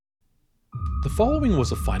The following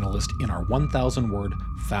was a finalist in our 1,000-word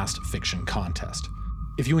fast fiction contest.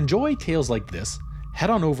 If you enjoy tales like this,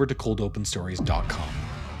 head on over to coldopenstories.com.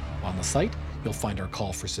 On the site, you'll find our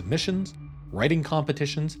call for submissions, writing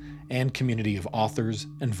competitions, and community of authors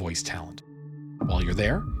and voice talent. While you're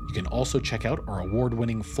there, you can also check out our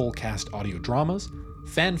award-winning full-cast audio dramas,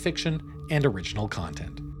 fan fiction, and original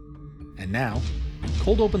content. And now,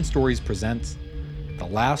 Cold Open Stories presents The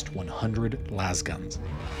Last 100 Lasguns,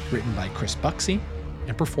 written by Chris Buxey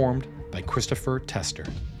and performed by Christopher Tester.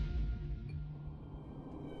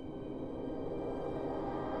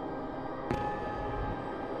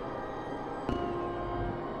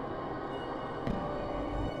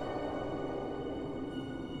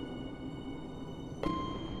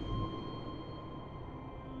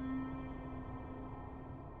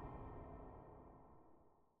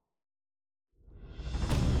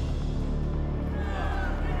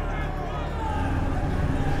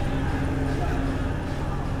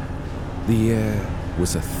 The air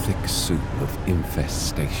was a thick soup of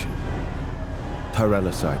infestation.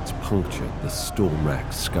 Tyrannocytes punctured the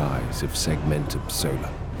storm-racked skies of Segmentum Solar.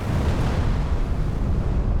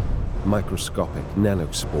 Microscopic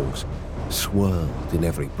nanospores swirled in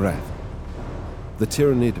every breath. The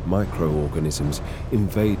tyrannid microorganisms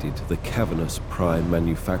invaded the cavernous prime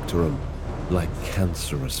manufactorum like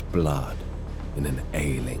cancerous blood in an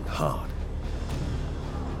ailing heart.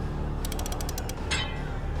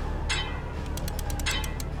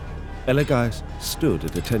 Elegais stood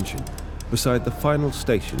at attention beside the final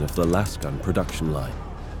station of the Lasgun production line.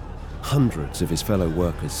 Hundreds of his fellow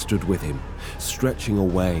workers stood with him, stretching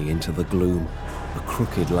away into the gloom, a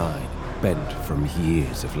crooked line bent from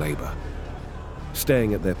years of labor.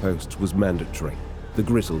 Staying at their posts was mandatory. The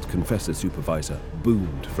grizzled confessor supervisor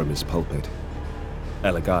boomed from his pulpit.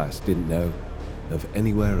 Elegais didn't know of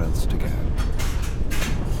anywhere else to go.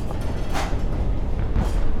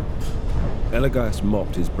 Elegais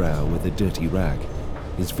mopped his brow with a dirty rag.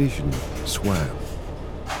 His vision swam.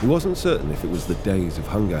 He wasn't certain if it was the days of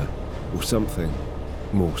hunger or something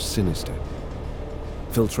more sinister.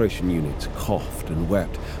 Filtration units coughed and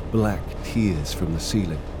wept black tears from the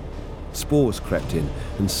ceiling. Spores crept in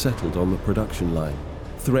and settled on the production line,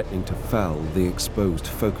 threatening to foul the exposed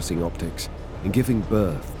focusing optics and giving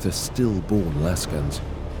birth to stillborn Lasguns.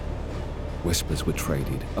 Whispers were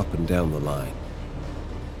traded up and down the line.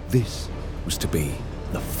 This was to be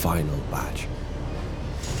the final batch.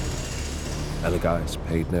 Elegais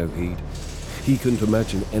paid no heed. He couldn't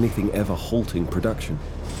imagine anything ever halting production.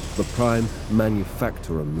 The prime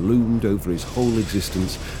manufactorum loomed over his whole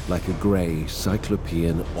existence like a grey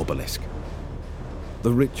cyclopean obelisk.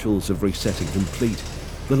 The rituals of resetting complete,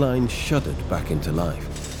 the line shuddered back into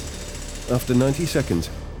life. After 90 seconds,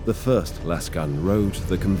 the first Lasgun rode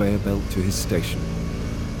the conveyor belt to his station.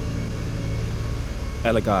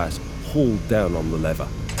 Elegais hauled down on the lever,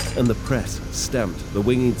 and the press stamped the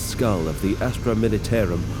winged skull of the Astra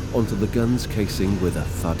Militarum onto the gun's casing with a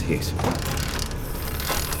thud hit.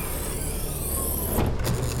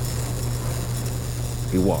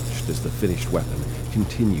 He watched as the finished weapon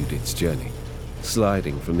continued its journey,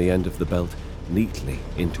 sliding from the end of the belt neatly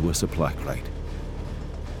into a supply crate.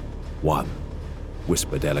 "One,"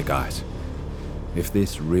 whispered Elegais. If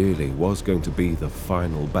this really was going to be the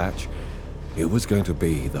final batch, it was going to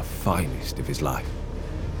be the finest of his life.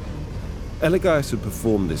 Elegais had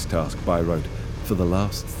performed this task by rote for the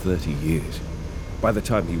last 30 years. By the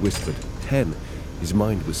time he whispered 10, his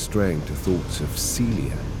mind was straying to thoughts of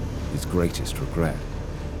Celia, his greatest regret.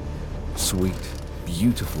 Sweet,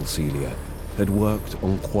 beautiful Celia had worked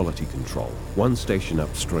on quality control, one station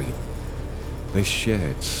upstream. They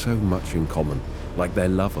shared so much in common, like their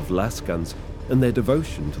love of Lasguns and their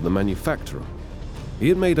devotion to the manufacturer. He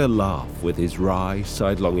had made her laugh with his wry,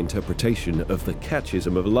 sidelong interpretation of the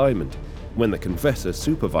catechism of alignment, when the confessor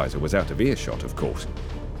supervisor was out of earshot, of course.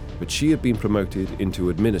 But she had been promoted into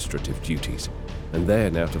administrative duties, and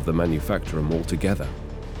then out of the manufactorum altogether.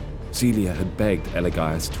 Celia had begged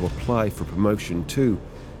Elegais to apply for promotion too,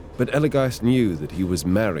 but Elegais knew that he was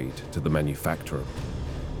married to the manufactorum.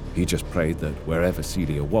 He just prayed that wherever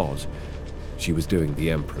Celia was, she was doing the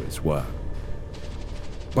Emperor's work.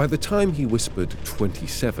 By the time he whispered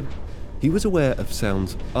 27, he was aware of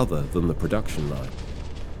sounds other than the production line.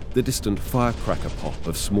 The distant firecracker pop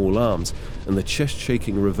of small arms and the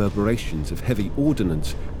chest-shaking reverberations of heavy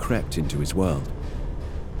ordnance crept into his world.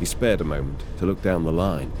 He spared a moment to look down the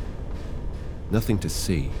line. Nothing to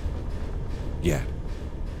see. Yet.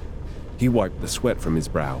 He wiped the sweat from his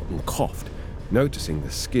brow and coughed, noticing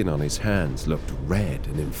the skin on his hands looked red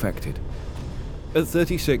and infected. At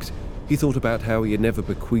 36, he thought about how he had never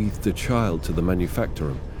bequeathed a child to the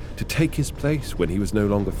manufactorum, to take his place when he was no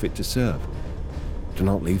longer fit to serve. To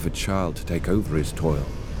not leave a child to take over his toil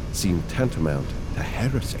seemed tantamount to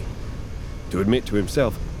heresy. To admit to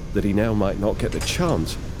himself that he now might not get the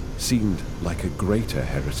chance seemed like a greater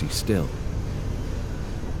heresy still.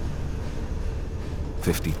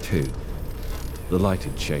 52. The light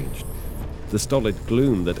had changed. The stolid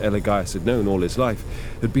gloom that Eligius had known all his life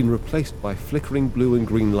had been replaced by flickering blue and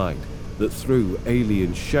green light that threw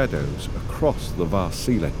alien shadows across the vast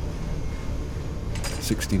ceiling.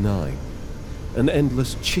 69. An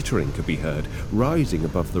endless chittering could be heard, rising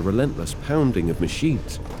above the relentless pounding of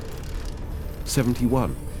machines.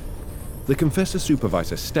 71. The Confessor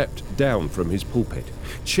Supervisor stepped down from his pulpit,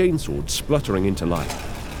 chainsword spluttering into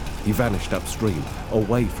life. He vanished upstream,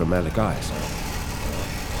 away from Eligius.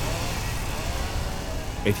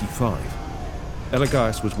 85.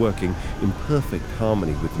 Eligius was working in perfect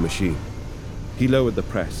harmony with the machine. He lowered the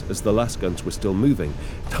press as the Lasguns were still moving,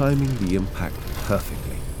 timing the impact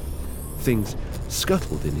perfectly. Things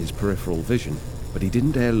scuttled in his peripheral vision, but he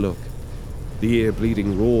didn't dare look. The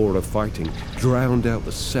ear-bleeding roar of fighting drowned out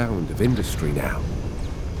the sound of industry now.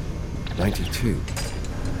 92.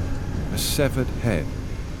 A severed head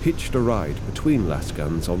hitched a ride between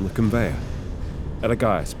Lasguns on the conveyor.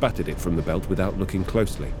 Eligius batted it from the belt without looking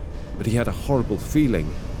closely, but he had a horrible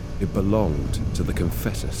feeling it belonged to the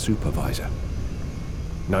Confessor Supervisor.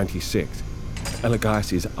 96.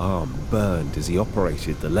 Eligius's arm burned as he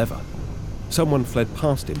operated the lever. Someone fled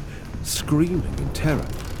past him, screaming in terror.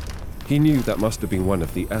 He knew that must have been one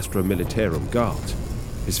of the Astra Militarum guards.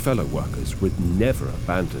 His fellow workers would never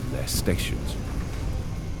abandon their stations.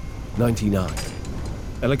 99.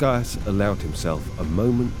 Eligius allowed himself a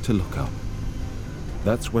moment to look up.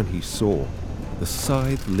 That's when he saw the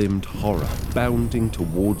scythe-limbed horror bounding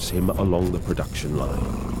towards him along the production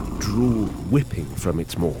line, drool whipping from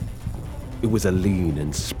its maw. It was a lean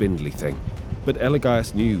and spindly thing, but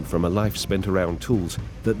Eligius knew from a life spent around tools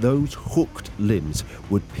that those hooked limbs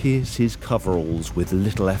would pierce his coveralls with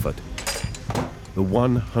little effort. The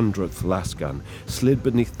 100th Lasgun slid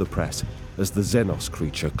beneath the press as the Xenos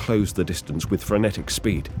creature closed the distance with frenetic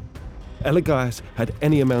speed. Eligius had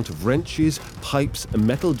any amount of wrenches, pipes, and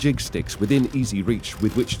metal jig sticks within easy reach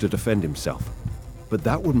with which to defend himself. But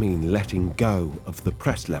that would mean letting go of the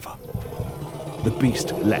press lever. The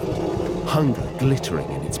beast leapt, hunger glittering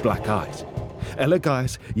in its black eyes.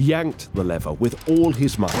 Eligius yanked the lever with all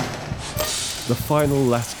his might. The final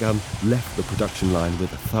Lasgun left the production line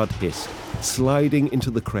with a thud hiss, sliding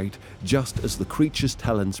into the crate just as the creature's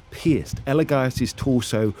talons pierced Eligius's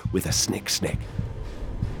torso with a snick.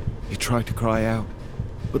 He tried to cry out,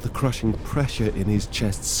 but the crushing pressure in his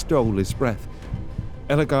chest stole his breath.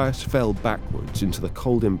 Eligius fell backwards into the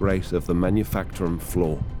cold embrace of the manufactorum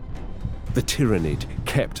floor. The Tyrannid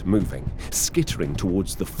kept moving, skittering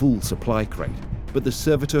towards the full supply crate, but the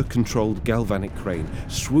servitor-controlled galvanic crane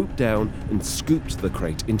swooped down and scooped the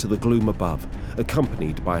crate into the gloom above,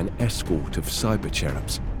 accompanied by an escort of cyber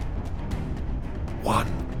cherubs.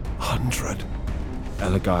 100.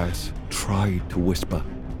 Eligius tried to whisper,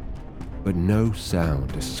 but no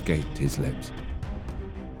sound escaped his lips.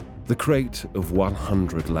 The crate of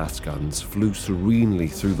 100 Lasguns flew serenely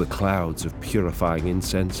through the clouds of purifying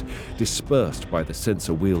incense, dispersed by the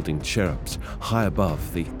sensor-wielding cherubs high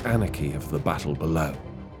above the anarchy of the battle below.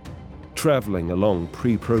 Traveling along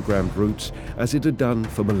pre-programmed routes, as it had done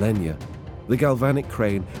for millennia, the galvanic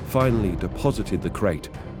crane finally deposited the crate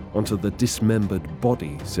onto the dismembered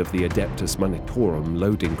bodies of the Adeptus Monitorum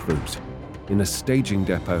loading crews in a staging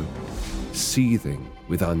depot seething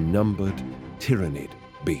with unnumbered Tyrannid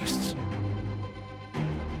beasts.